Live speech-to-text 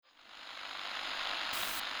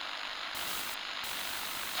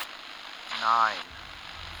9,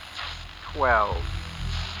 12,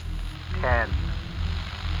 10,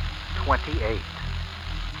 28,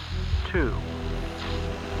 2,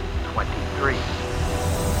 23.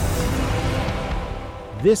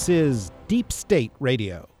 This is Deep State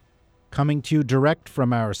Radio, coming to you direct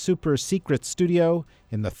from our super secret studio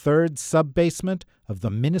in the third sub-basement of the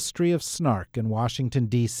Ministry of Snark in Washington,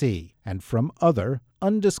 D.C., and from other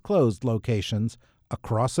undisclosed locations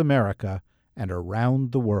across America and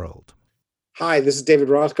around the world. Hi, this is David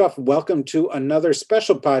Rothkopf. Welcome to another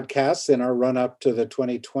special podcast in our run-up to the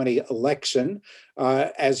 2020 election.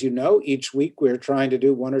 As you know, each week we're trying to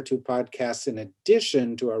do one or two podcasts in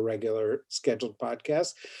addition to our regular scheduled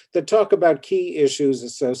podcasts that talk about key issues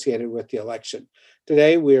associated with the election.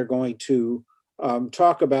 Today we are going to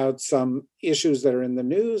talk about some issues that are in the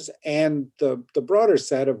news and the broader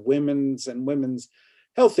set of women's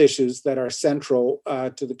health issues that are central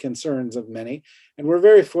to the concerns of many. And we're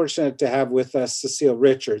very fortunate to have with us Cecile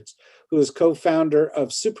Richards, who is co-founder of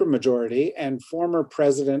Supermajority and former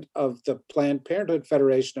president of the Planned Parenthood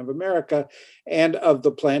Federation of America and of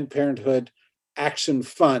the Planned Parenthood Action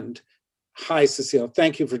Fund. Hi, Cecile.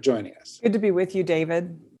 Thank you for joining us. Good to be with you,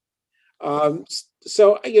 David. I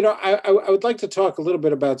would like to talk a little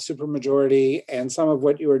bit about Supermajority and some of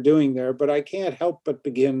what you are doing there, but I can't help but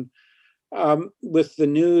begin with the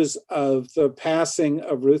news of the passing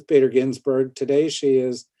of Ruth Bader Ginsburg. Today, she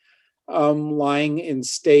is lying in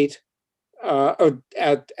state at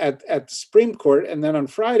the Supreme Court, and then on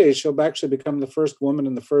Friday, she'll actually become the first woman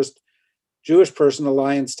and the first Jewish person to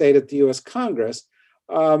lie in state at the U.S. Congress.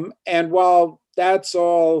 And while that's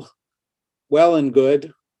all well and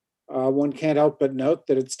good, one can't help but note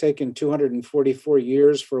that it's taken 244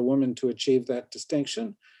 years for a woman to achieve that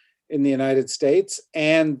distinction in the United States,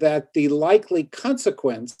 and that the likely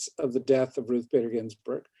consequence of the death of Ruth Bader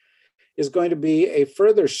Ginsburg is going to be a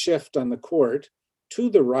further shift on the court to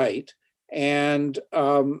the right and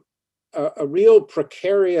a real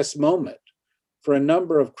precarious moment for a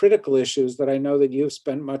number of critical issues that I know that you've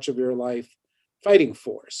spent much of your life fighting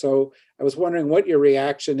for. So I was wondering what your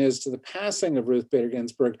reaction is to the passing of Ruth Bader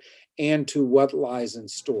Ginsburg and to what lies in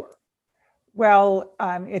store. Well,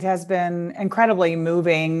 it has been incredibly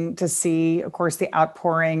moving to see, of course, the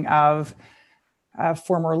outpouring of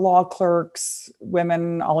former law clerks,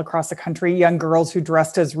 women all across the country, young girls who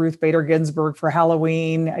dressed as Ruth Bader Ginsburg for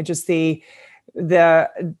Halloween. Just the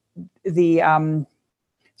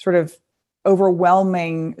sort of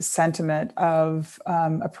overwhelming sentiment of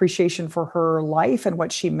appreciation for her life and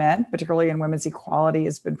what she meant, particularly in women's equality,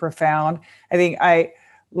 has been profound. I think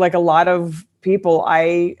like a lot of people,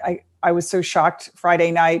 I was so shocked Friday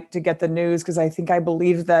night to get the news because I think I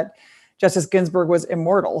believed that Justice Ginsburg was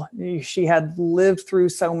immortal. She had lived through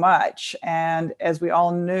so much. And as we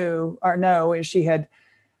all know, she had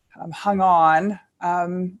hung on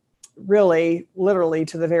really, literally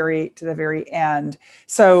to the very end.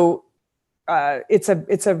 So it's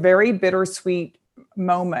a very bittersweet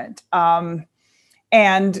moment. And,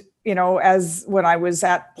 as when I was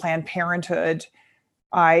at Planned Parenthood,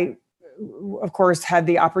 I of course, had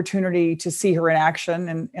the opportunity to see her in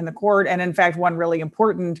action in the court. And in fact, one really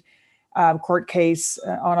important court case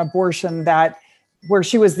on abortion where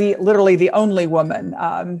she was literally the only woman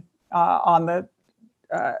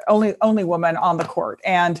only woman on the court.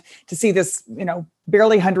 And to see this,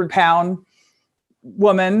 barely 100-pound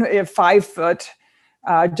woman, 5 foot,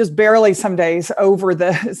 just barely some days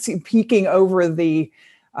peeking over the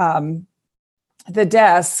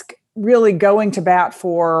desk, really going to bat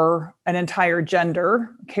for an entire gender,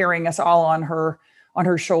 carrying us all on her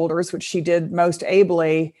shoulders, which she did most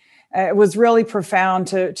ably. It was really profound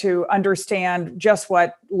to understand just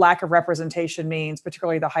what lack of representation means,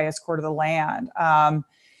 particularly the highest court of the land.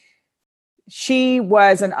 She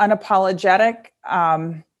was an unapologetic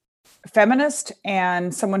feminist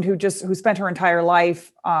and someone who spent her entire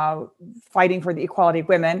life fighting for the equality of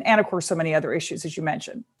women, and of course, so many other issues, as you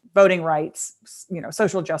mentioned. Voting rights,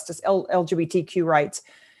 social justice, LGBTQ rights.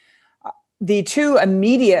 The two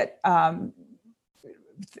immediate, of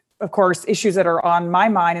course, issues that are on my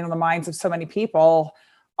mind and on the minds of so many people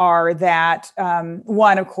are that,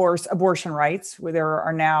 one, of course, abortion rights, where there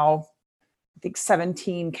are now, I think,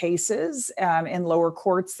 17 cases in lower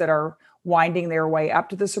courts that are winding their way up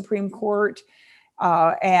to the Supreme Court.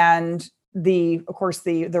 And of course,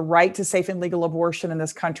 the right to safe and legal abortion in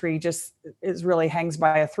this country just really hangs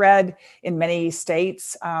by a thread. In many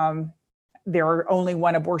states, there are only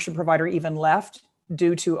one abortion provider even left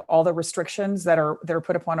due to all the restrictions that are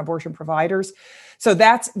put upon abortion providers. So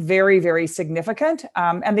that's very, very significant.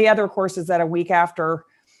 And the other, of course, is that a week after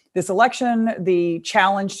this election, the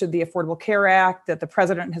challenge to the Affordable Care Act that the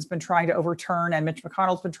president has been trying to overturn and Mitch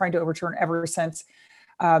McConnell's been trying to overturn ever since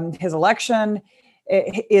his election,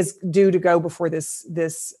 is due to go before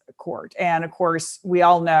this court. And of course, we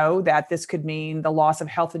all know that this could mean the loss of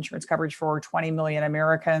health insurance coverage for 20 million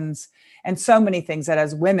Americans, and so many things that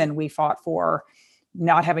as women we fought for,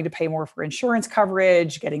 not having to pay more for insurance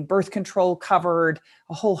coverage, getting birth control covered,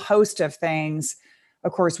 a whole host of things.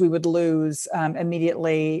 Of course, we would lose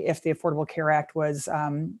immediately if the Affordable Care Act was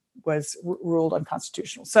ruled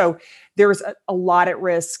unconstitutional. So there's a lot at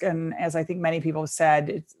risk. And as I think many people have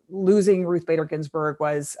said, losing Ruth Bader Ginsburg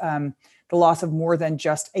was the loss of more than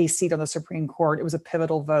just a seat on the Supreme Court. It was a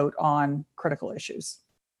pivotal vote on critical issues.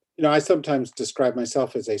 You know, I sometimes describe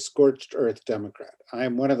myself as a scorched earth Democrat. I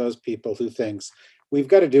am one of those people who thinks we've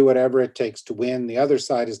got to do whatever it takes to win. The other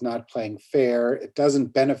side is not playing fair. It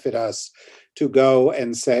doesn't benefit us to go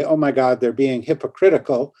and say, oh my God, they're being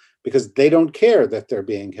hypocritical, because they don't care that they're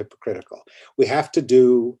being hypocritical. We have to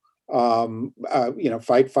do,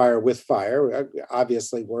 fight fire with fire,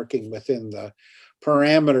 obviously working within the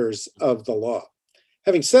parameters of the law.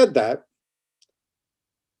 Having said that,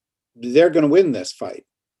 they're going to win this fight.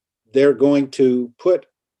 They're going to put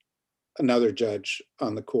another judge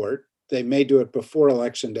on the court. They may do it before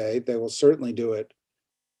Election Day. They will certainly do it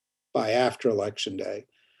by after Election Day.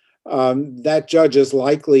 That judge is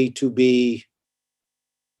likely to be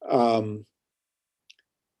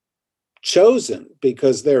chosen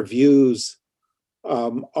because their views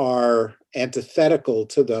are antithetical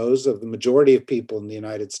to those of the majority of people in the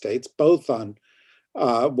United States, both on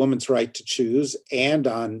women's right to choose and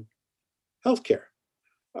on healthcare.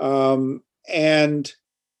 And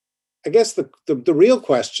I guess the real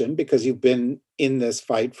question, because you've been in this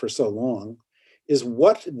fight for so long, is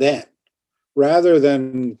what then? Rather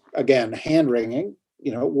than, again, hand-wringing,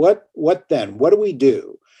 what then? What do we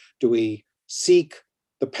do? Do we seek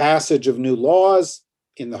the passage of new laws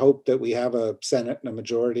in the hope that we have a Senate and a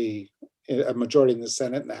majority in the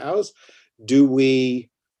Senate and the House? Do we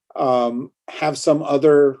have some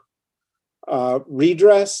other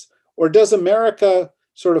redress? Or does America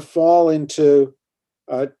sort of fall into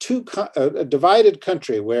a divided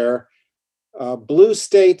country where blue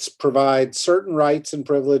states provide certain rights and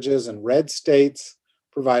privileges and red states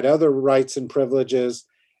provide other rights and privileges,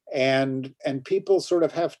 and people sort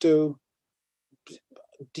of have to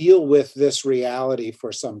deal with this reality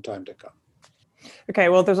for some time to come? Okay,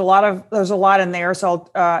 well, there's a lot in there. So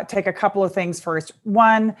I'll take a couple of things first.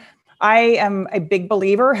 One, I am a big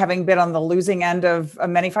believer, having been on the losing end of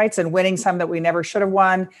many fights and winning some that we never should have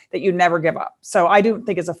won, that you never give up. So I don't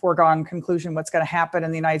think it's a foregone conclusion what's going to happen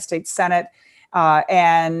in the United States Senate. I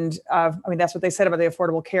mean, that's what they said about the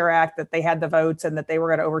Affordable Care Act, that they had the votes and that they were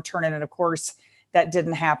going to overturn it. And of course, that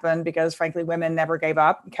didn't happen because, frankly, women never gave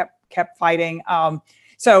up, kept fighting.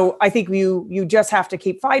 So I think you just have to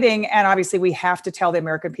keep fighting. And obviously, we have to tell the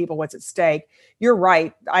American people what's at stake. You're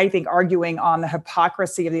right. I think arguing on the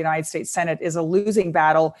hypocrisy of the United States Senate is a losing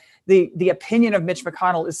battle. The opinion of Mitch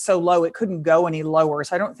McConnell is so low, it couldn't go any lower.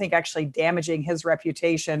 So I don't think actually damaging his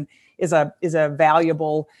reputation is a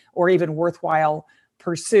valuable or even worthwhile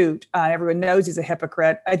pursuit. Everyone knows he's a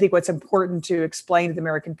hypocrite. I think what's important to explain to the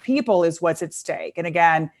American people is what's at stake. And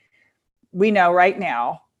again, we know right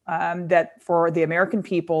now that for the American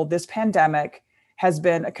people, this pandemic has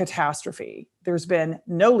been a catastrophe. There's been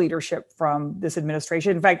no leadership from this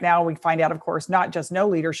administration. In fact, now we find out, of course, not just no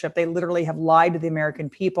leadership, they literally have lied to the American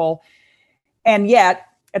people. And yet,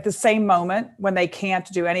 at the same moment, when they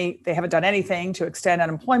haven't done anything to extend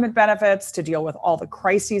unemployment benefits, to deal with all the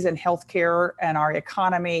crises in healthcare and our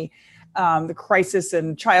economy, the crisis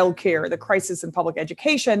in childcare, the crisis in public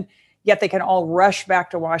education, yet they can all rush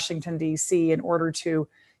back to Washington, D.C. in order to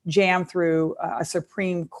jam through a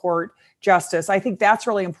Supreme Court justice. I think that's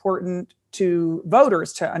really important to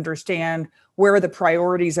voters to understand where the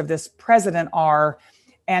priorities of this president are,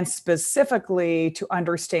 and specifically to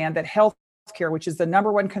understand that healthcare, which is the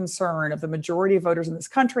number one concern of the majority of voters in this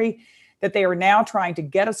country, that they are now trying to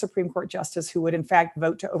get a Supreme Court justice who would in fact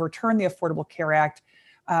vote to overturn the Affordable Care Act,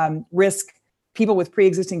 risk people with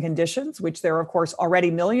pre-existing conditions, which there are, of course, already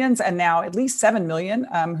millions, and now at least 7 million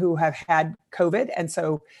who have had COVID, and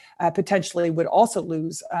so potentially would also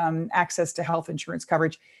lose access to health insurance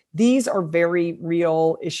coverage. These are very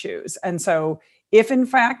real issues. And so if, in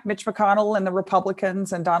fact, Mitch McConnell and the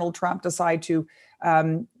Republicans and Donald Trump decide to,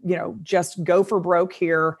 just go for broke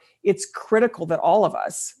here, it's critical that all of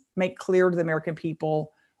us make clear to the American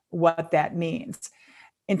people what that means.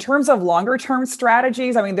 In terms of longer term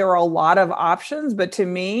strategies, I mean, there are a lot of options, but to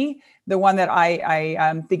me, the one that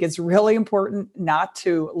I think is really important not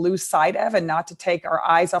to lose sight of and not to take our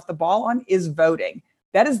eyes off the ball on is voting.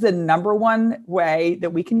 That is the number one way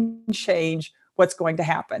that we can change what's going to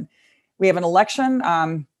happen. We have an election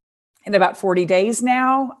in about 40 days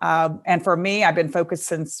now. And for me, I've been focused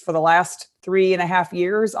for the last 3.5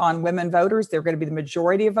 years on women voters. They're going to be the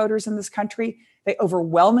majority of voters in this country. They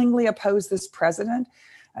overwhelmingly oppose this president.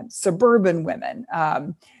 Suburban women,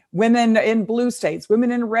 women in blue states,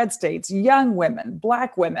 women in red states, young women,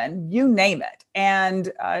 Black women, you name it. And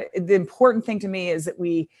the important thing to me is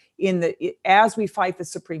that as we fight the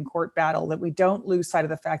Supreme Court battle, that we don't lose sight of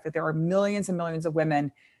the fact that there are millions and millions of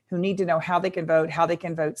women who need to know how they can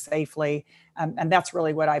vote safely. And that's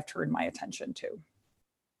really what I've turned my attention to.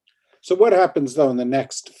 So what happens though in the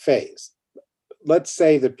next phase? Let's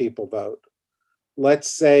say that people vote.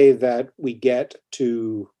 Let's say that we get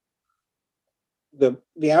to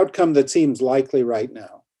the outcome that seems likely right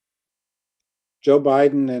now. Joe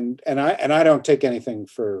Biden and I don't take anything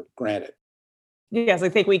for granted. Yes, I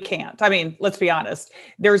think we can't. I mean, let's be honest.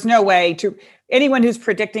 There's no way anyone who's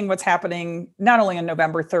predicting what's happening, not only on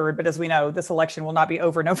November 3rd, but as we know, this election will not be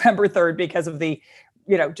over November 3rd because of the,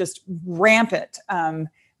 just rampant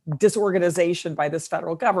disorganization by this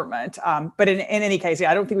federal government. But in any case,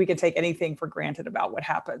 I don't think we can take anything for granted about what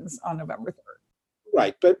happens on November 3rd.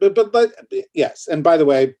 Right. But yes. And by the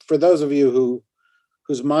way, for those of you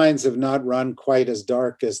whose minds have not run quite as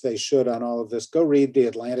dark as they should on all of this, go read the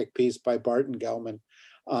Atlantic piece by Barton Gellman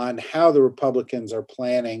on how the Republicans are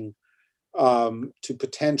planning to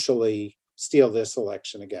potentially steal this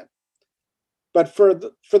election again. But for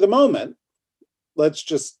the moment, let's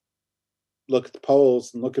just look at the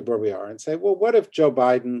polls and look at where we are and say, well, what if Joe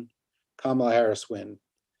Biden, Kamala Harris win?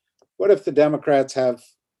 What if the Democrats have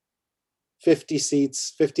 50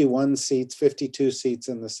 seats, 51 seats, 52 seats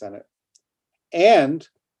in the Senate, and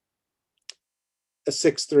a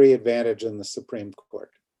 6-3 advantage in the Supreme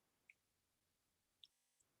Court?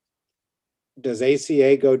 Does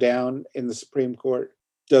ACA go down in the Supreme Court?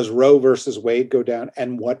 Does Roe versus Wade go down?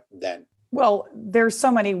 And what then? Well, there's so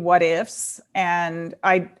many what ifs. And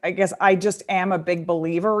I guess I just am a big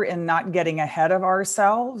believer in not getting ahead of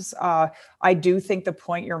ourselves. I do think the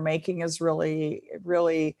point you're making is really,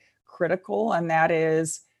 really critical. And that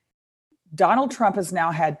is Donald Trump has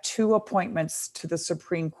now had 2 appointments to the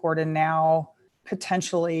Supreme Court and now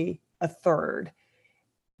potentially a third.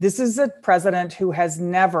 This is a president who has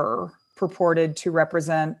never purported to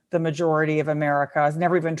represent the majority of America, has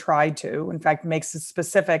never even tried to. In fact, makes it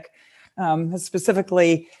specifically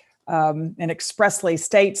and expressly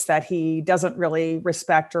states that he doesn't really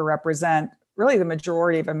respect or represent really the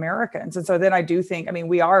majority of Americans. And so then I do think,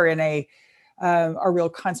 we are in a real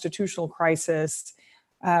constitutional crisis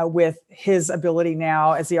with his ability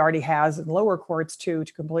now, as he already has in lower courts, to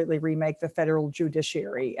completely remake the federal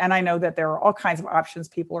judiciary. And I know that there are all kinds of options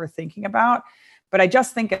people are thinking about, but I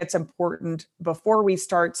just think it's important before we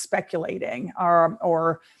start speculating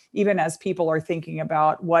or even as people are thinking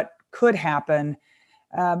about what could happen.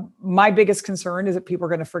 My biggest concern is that people are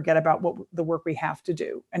going to forget about what the work we have to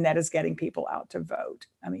do, and that is getting people out to vote.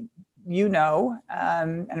 And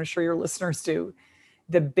I'm sure your listeners do,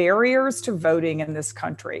 the barriers to voting in this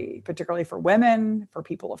country, particularly for women, for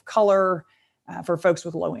people of color, for folks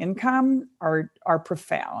with low income, are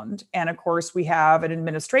profound. And of course, we have an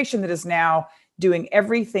administration that is now doing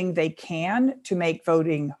everything they can to make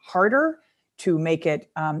voting harder, to make it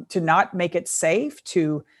to not make it safe,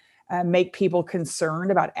 to make people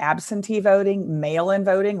concerned about absentee voting, mail-in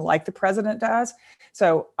voting, like the president does.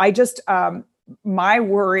 So I just, my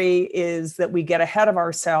worry is that we get ahead of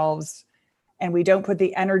ourselves and we don't put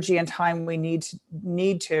the energy and time we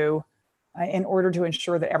need to in order to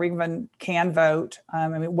ensure that everyone can vote.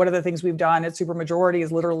 One of the things we've done at Supermajority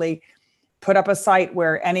is literally put up a site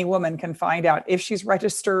where any woman can find out if she's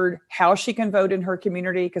registered, how she can vote in her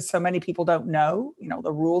community, because so many people don't know,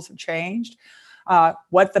 the rules have changed,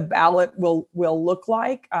 what the ballot will look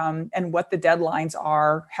like, and what the deadlines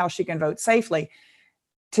are, how she can vote safely.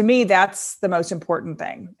 To me, that's the most important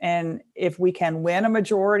thing. And if we can win a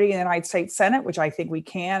majority in the United States Senate, which I think we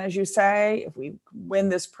can, as you say, if we win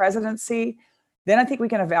this presidency, then I think we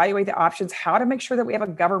can evaluate the options, how to make sure that we have a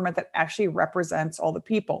government that actually represents all the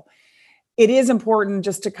people. It is important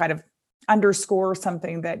just to kind of underscore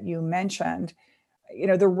something that you mentioned,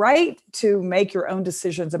 the right to make your own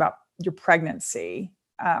decisions about your pregnancy,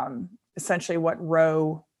 essentially what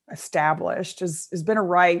Roe established, has been a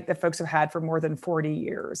right that folks have had for more than 40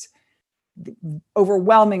 years. the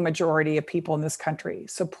overwhelming majority of people in this country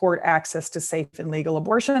support access to safe and legal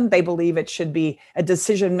abortion. They believe it should be a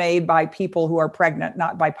decision made by people who are pregnant,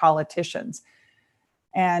 not by politicians.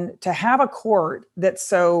 And to have a court that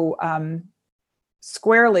so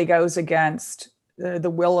squarely goes against the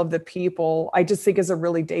will of the people, I just think is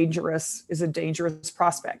a dangerous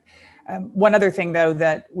prospect. One other thing, though,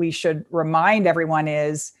 that we should remind everyone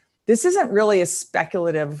is this isn't really a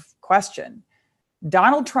speculative question.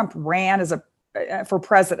 Donald Trump ran for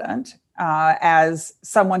president as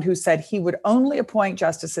someone who said he would only appoint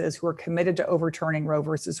justices who are committed to overturning Roe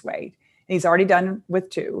versus Wade. And he's already done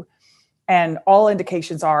with 2. And all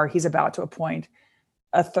indications are he's about to appoint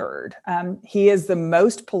a 3rd. He is the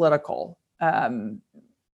most political,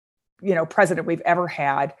 president we've ever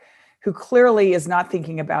had, who clearly is not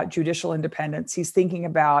thinking about judicial independence. He's thinking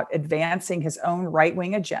about advancing his own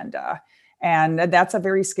right-wing agenda. And that's a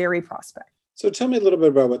very scary prospect. So tell me a little bit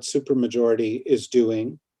about what supermajority is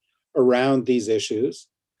doing around these issues,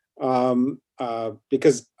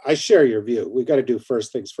 because I share your view. We've got to do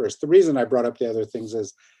first things first. The reason I brought up the other things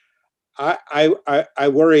is I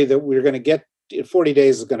worry that we're going to get 40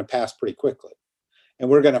 days is going to pass pretty quickly, and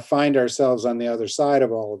we're going to find ourselves on the other side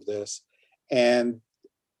of all of this, and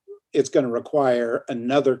it's going to require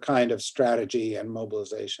another kind of strategy and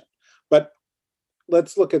mobilization. But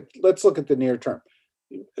let's look at the near term.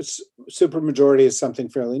 Supermajority is something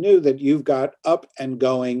fairly new that you've got up and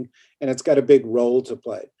going, and it's got a big role to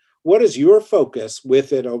play. What is your focus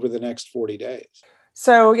with it over the next 40 days?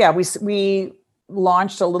 So yeah, we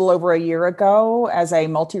launched a little over a year ago as a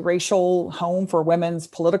multiracial home for women's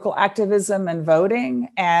political activism and voting.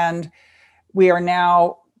 And we are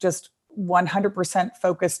now just 100%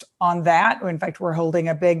 focused on that. In fact, we're holding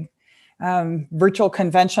a big virtual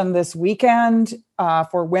convention this weekend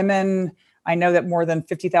for women. I know that more than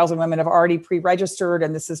 50,000 women have already pre-registered,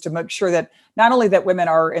 and this is to make sure that not only that women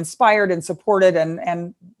are inspired and supported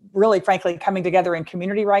and really, frankly, coming together in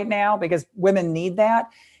community right now, because women need that,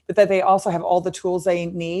 but that they also have all the tools they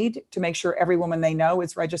need to make sure every woman they know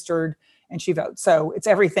is registered and she votes. So it's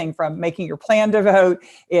everything from making your plan to vote.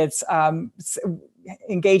 It's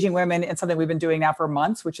engaging women in something we've been doing now for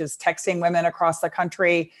months, which is texting women across the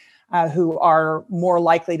country who are more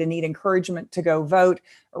likely to need encouragement to go vote,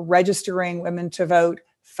 registering women to vote,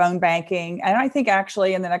 phone banking. And I think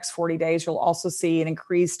actually in the next 40 days, you'll also see an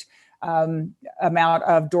increased amount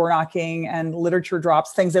of door knocking and literature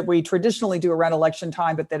drops, things that we traditionally do around election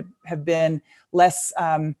time, but that have been less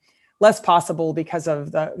possible because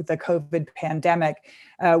of the COVID pandemic.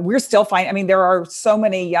 We're still finding, there are so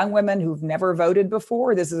many young women who've never voted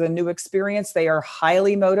before. This is a new experience. They are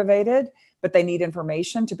highly motivated, but they need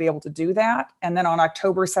information to be able to do that. And then on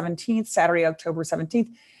Saturday, October 17th,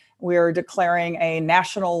 we're declaring a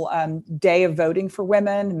national day of voting for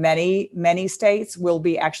women. Many states will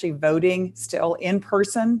be actually voting still in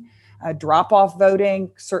person, drop-off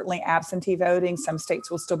voting, certainly absentee voting. Some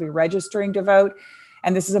states will still be registering to vote.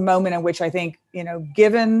 And this is a moment in which I think,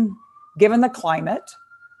 given the climate,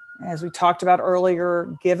 as we talked about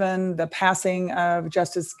earlier, given the passing of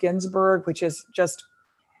Justice Ginsburg, which is just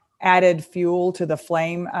added fuel to the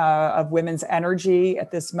flame of women's energy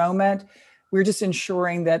at this moment, we're just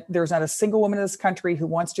ensuring that there's not a single woman in this country who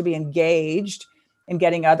wants to be engaged in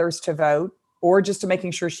getting others to vote, or just to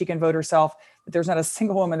making sure she can vote herself, that there's not a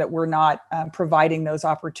single woman that we're not providing those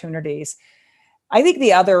opportunities. I think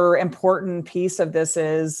the other important piece of this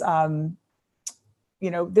is,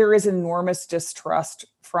 there is enormous distrust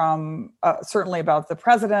from certainly about the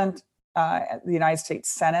president, the United States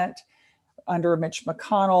Senate under Mitch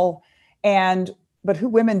McConnell, but who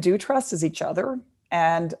women do trust is each other.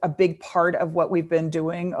 And a big part of what we've been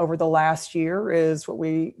doing over the last year is what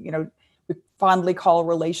we fondly call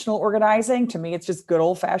relational organizing. To me, it's just good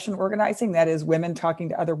old-fashioned organizing. That is women talking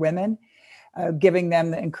to other women, giving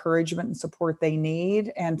them the encouragement and support they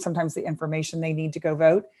need, and sometimes the information they need to go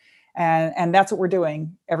vote. And that's what we're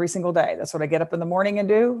doing every single day. That's what I get up in the morning and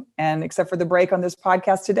do. And except for the break on this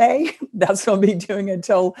podcast today, that's what I'll be doing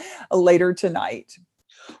until later tonight.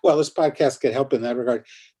 Well, this podcast could help in that regard.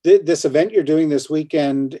 This event you're doing this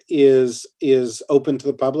weekend is open to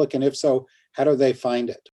the public, and if so, how do they find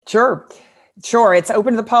it? Sure. It's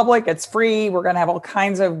open to the public. It's free. We're going to have all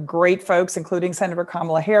kinds of great folks, including Senator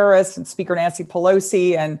Kamala Harris and Speaker Nancy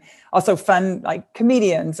Pelosi, and also fun like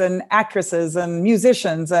comedians and actresses and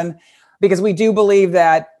musicians. And because we do believe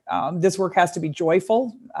that this work has to be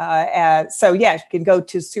joyful. So yeah, you can go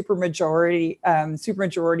to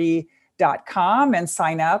supermajority.com and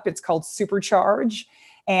sign up. It's called Supercharge.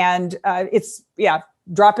 And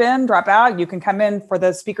drop in, drop out. You can come in for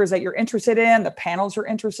the speakers that you're interested in, the panels you're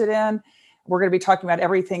interested in. We're going to be talking about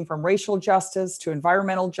everything from racial justice to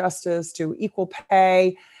environmental justice to equal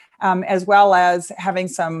pay, as well as having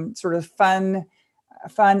some sort of fun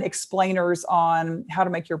explainers on how to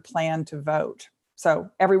make your plan to vote. So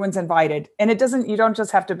everyone's invited, and you don't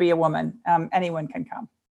just have to be a woman. Anyone can come.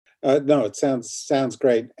 No, it sounds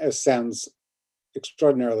great. It sounds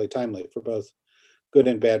extraordinarily timely for both good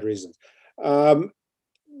and bad reasons.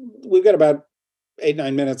 We've got about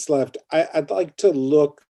 8-9 minutes left. I'd like to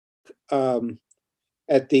look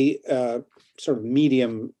at the sort of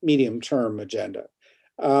medium term agenda.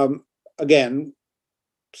 Again,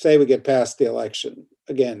 say we get past the election.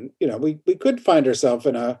 Again, we could find ourselves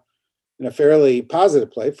in a fairly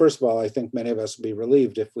positive place. First of all, I think many of us will be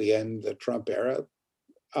relieved if we end the Trump era.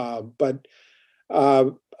 But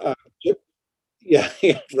yeah,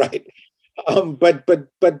 right.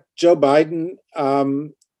 But Joe Biden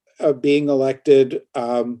being elected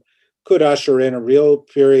could usher in a real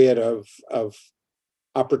period of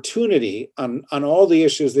opportunity on all the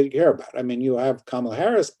issues that you care about. I mean, you have Kamala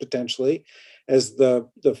Harris potentially as the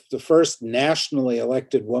first nationally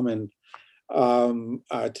elected woman to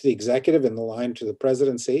the executive in the line to the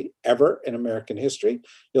presidency ever in American history.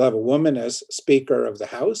 You'll have a woman as Speaker of the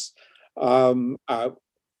House. The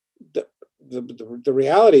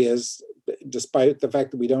reality is, despite the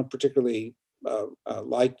fact that we don't particularly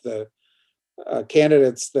like the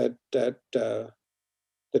candidates that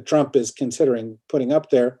Trump is considering putting up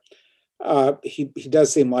there, he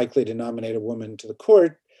does seem likely to nominate a woman to the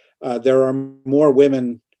court. There are more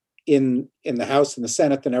women in the House and the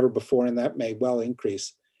Senate than ever before, and that may well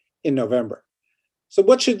increase in November. So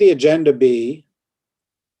what should the agenda be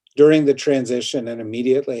during the transition and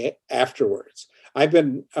immediately afterwards? I've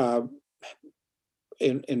been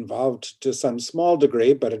involved to some small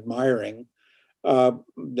degree, but admiring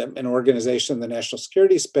an organization in the national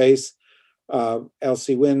security space,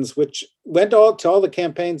 LC Wins, which went to all the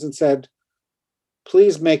campaigns and said,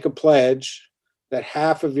 please make a pledge that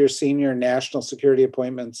half of your senior national security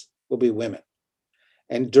appointments will be women.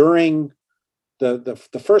 And during the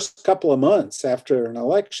first couple of months after an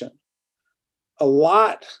election, a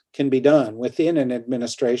lot can be done within an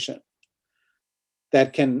administration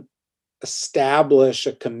that can establish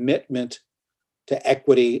a commitment to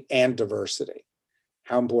equity and diversity.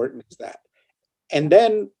 How important is that? And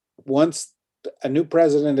then once a new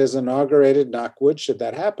president is inaugurated, knock wood, should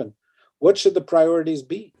that happen, what should the priorities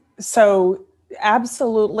be? So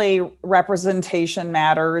absolutely, representation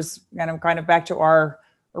matters. And I'm kind of back to our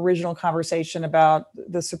original conversation about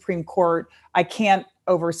the Supreme Court. I can't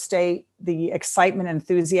overstate the excitement and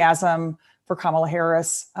enthusiasm for Kamala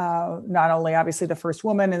Harris, not only obviously the first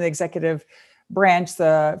woman in the executive branch,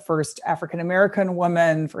 the first African-American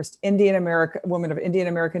woman, first woman of Indian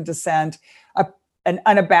American descent, an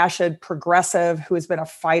unabashed progressive who has been a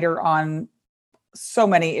fighter on so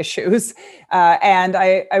many issues. And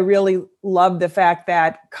I really love the fact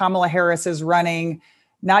that Kamala Harris is running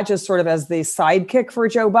not just sort of as the sidekick for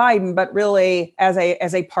Joe Biden, but really as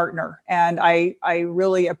a partner. And I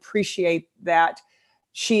really appreciate that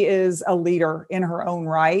she is a leader in her own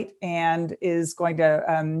right and is going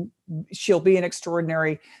to, she'll be an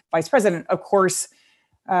extraordinary vice president. Of course,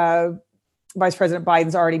 Vice President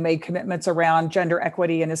Biden's already made commitments around gender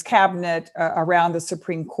equity in his cabinet, around the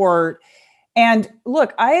Supreme Court. And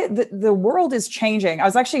look, the world is changing. I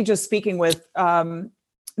was actually just speaking with,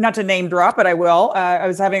 not to name drop, but I will. I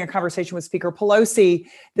was having a conversation with Speaker Pelosi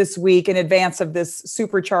this week in advance of this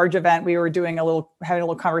Supercharge event. We were having a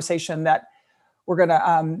little conversation that we're going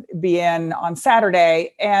to be in on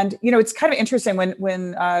Saturday. And, it's kind of interesting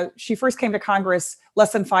when she first came to Congress,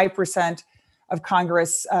 less than 5% of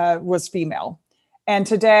Congress was female. And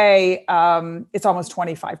today it's almost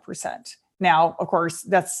 25%. Now, of course,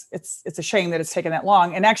 it's a shame that it's taken that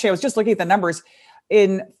long. And actually, I was just looking at the numbers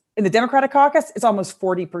in the Democratic caucus, it's almost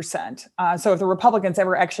 40%. So if the Republicans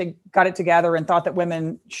ever actually got it together and thought that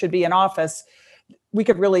women should be in office, we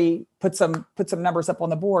could really put some numbers up on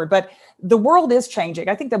the board. But the world is changing.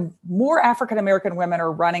 I think the more African-American women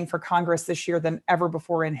are running for Congress this year than ever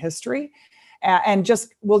before in history. And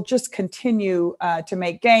will just continue to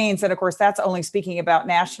make gains. And of course, that's only speaking about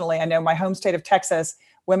nationally. I know my home state of Texas,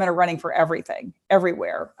 women are running for everything,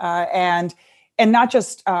 everywhere, and not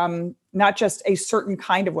just a certain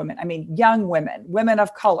kind of women. I mean, young women, women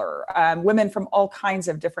of color, women from all kinds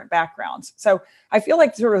of different backgrounds. So I feel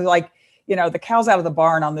like sort of like, the cow's out of the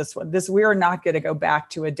barn on this one. We are not going to go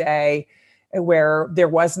back to a day where there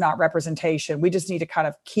was not representation. We just need to kind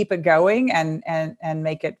of keep it going and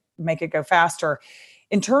make it go faster.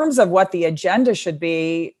 In terms of what the agenda should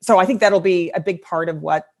be, so I think that'll be a big part of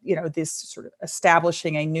what, this sort of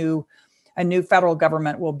establishing a new a new federal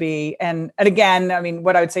government will be. And again, I mean,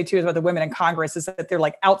 what I would say too is about the women in Congress is that they're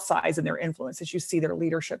like outsized in their influence. As you see their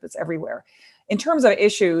leadership, it's everywhere. In terms of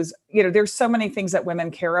issues, there's so many things that women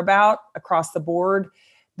care about across the board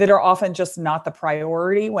that are often just not the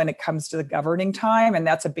priority when it comes to the governing time. And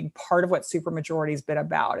that's a big part of what supermajority has been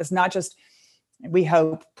about. It's not just, we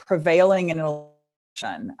hope, prevailing in an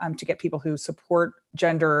election to get people who support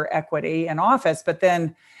gender equity in office, but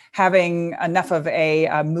then having enough of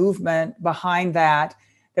a movement behind that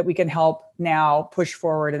we can help now push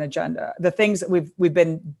forward an agenda. The things that we've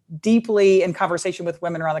been deeply in conversation with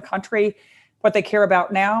women around the country. What they care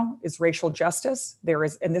about now is racial justice.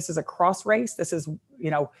 And this is a cross race. This is,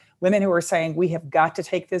 women who are saying we have got to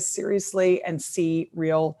take this seriously and see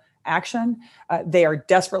real action. They are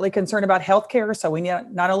desperately concerned about healthcare. So we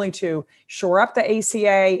need not only to shore up the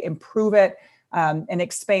ACA, improve it, and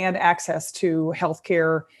expand access to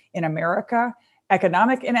healthcare in America.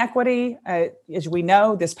 Economic inequity, as we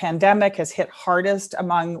know, this pandemic has hit hardest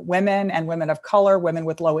among women and women of color, women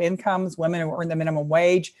with low incomes, women who earn the minimum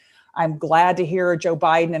wage. I'm glad to hear Joe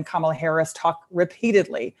Biden and Kamala Harris talk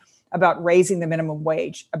repeatedly about raising the minimum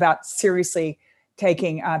wage, about seriously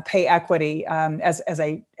taking pay equity as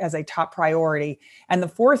a top priority. And the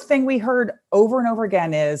fourth thing we heard over and over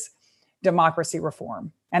again is democracy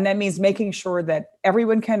reform. And that means making sure that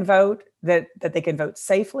everyone can vote, that they can vote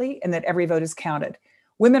safely, and that every vote is counted.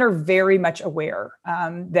 Women are very much aware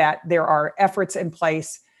that there are efforts in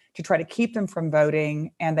place to try to keep them from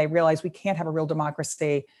voting, and they realize we can't have a real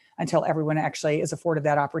democracy until everyone actually is afforded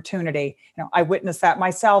that opportunity. I witnessed that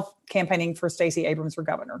myself campaigning for Stacey Abrams for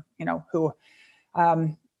governor, who,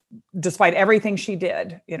 despite everything she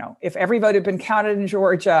did, if every vote had been counted in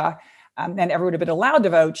Georgia and everyone had been allowed to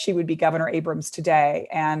vote, she would be Governor Abrams today.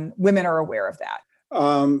 And women are aware of that.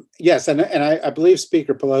 Yes. And I believe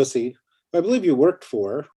Speaker Pelosi, who I believe you worked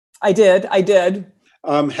for. I did.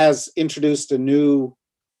 Has introduced a new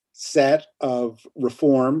set of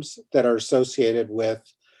reforms that are associated with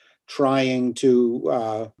trying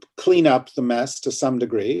to clean up the mess to some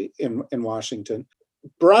degree in Washington.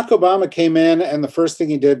 Barack Obama came in, and the first thing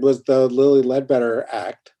he did was the Lilly Ledbetter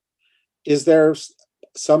Act. Is there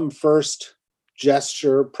some first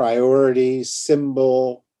gesture, priority,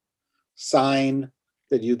 symbol, sign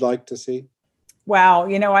that you'd like to see? Wow,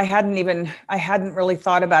 I hadn't really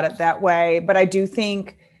thought about it that way, but I do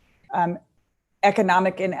think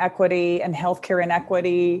economic inequity and healthcare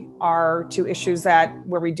inequity are two issues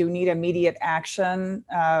where we do need immediate action.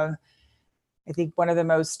 I think one of the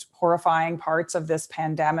most horrifying parts of this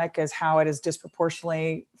pandemic is how it has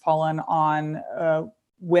disproportionately fallen on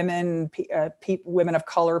women, women of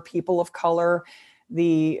color, people of color,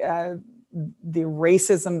 the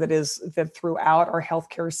racism that throughout our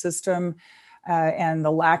healthcare system, and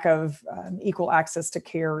the lack of equal access to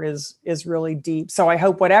care is really deep. So I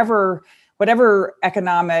hope whatever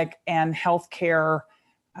economic and healthcare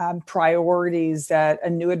priorities that a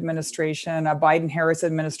new administration, a Biden-Harris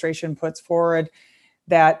administration puts forward,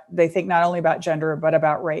 that they think not only about gender, but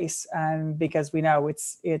about race, because we know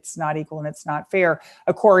it's not equal and it's not fair.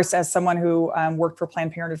 Of course, as someone who worked for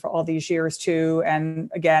Planned Parenthood for all these years too, and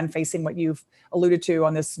again, facing what you've alluded to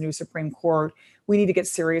on this new Supreme Court, we need to get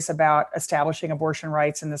serious about establishing abortion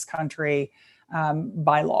rights in this country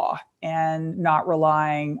by law, and not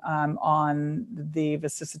relying on the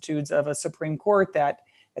vicissitudes of a Supreme Court that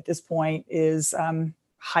at this point is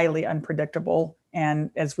highly unpredictable,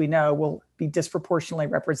 and as we know, will be disproportionately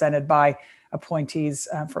represented by appointees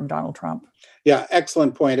from Donald Trump. Yeah,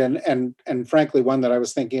 excellent point. And frankly, one that I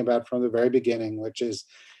was thinking about from the very beginning, which is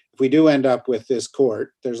if we do end up with this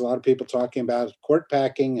court, there's a lot of people talking about court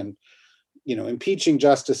packing and impeaching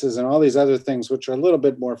justices and all these other things, which are a little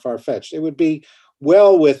bit more far-fetched. It would be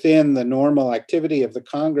well within the normal activity of the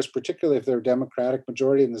Congress, particularly if they're a Democratic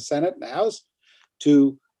majority in the Senate and the House,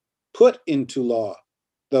 to put into law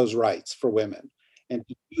those rights for women, and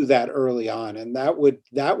to do that early on. And that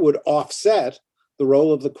would offset the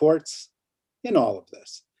role of the courts in all of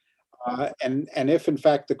this. And if in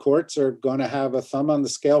fact the courts are going to have a thumb on the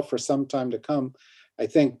scale for some time to come, I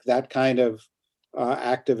think that kind of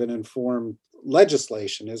active and informed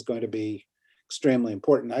legislation is going to be extremely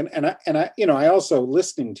important. I also,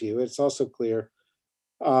 listening to you, it's also clear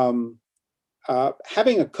having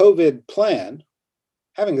a COVID plan,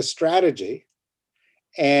 having a strategy,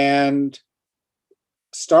 and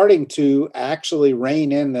starting to actually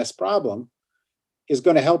rein in this problem is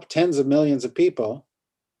going to help tens of millions of people,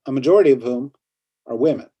 a majority of whom are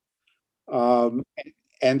women.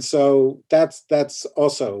 And so that's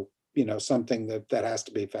also something that has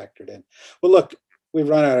to be factored in. Well, look, we've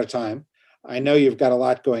run out of time. I know you've got a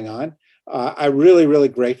lot going on. I'm really, really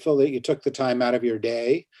grateful that you took the time out of your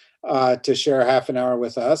day to share half an hour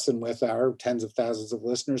with us and with our tens of thousands of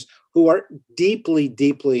listeners who are deeply,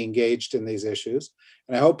 deeply engaged in these issues.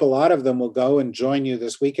 And I hope a lot of them will go and join you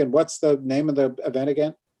this weekend. What's the name of the event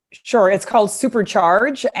again? Sure. It's called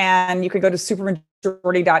Supercharge, and you can go to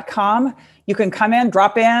supermajority.com. You can come in,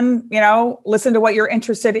 drop in, listen to what you're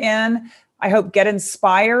interested in. I hope get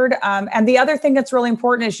inspired. And the other thing that's really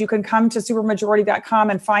important is you can come to supermajority.com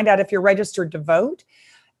and find out if you're registered to vote.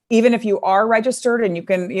 Even if you are registered, and you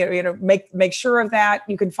can make sure of that,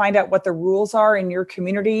 you can find out what the rules are in your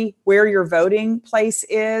community, where your voting place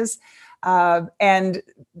is, and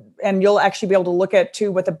you'll actually be able to look at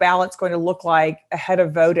too what the ballot's going to look like ahead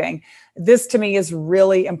of voting. This to me is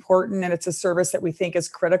really important, and it's a service that we think is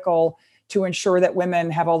critical to ensure that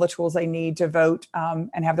women have all the tools they need to vote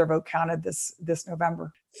and have their vote counted this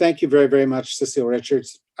November. Thank you very, very much, Cecile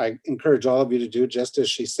Richards. I encourage all of you to do just as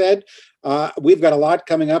she said. We've got a lot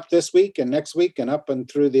coming up this week and next week and up and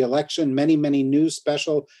through the election, many, many new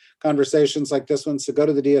special conversations like this one. So go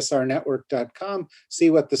to the dsrnetwork.com, see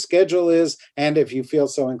what the schedule is. And if you feel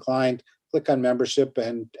so inclined, click on membership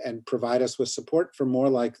and provide us with support for more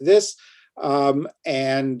like this.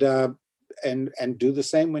 And do the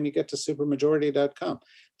same when you get to supermajority.com.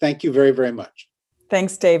 Thank you very, very much.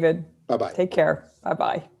 Thanks, David. Bye-bye. Take care.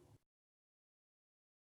 Bye-bye.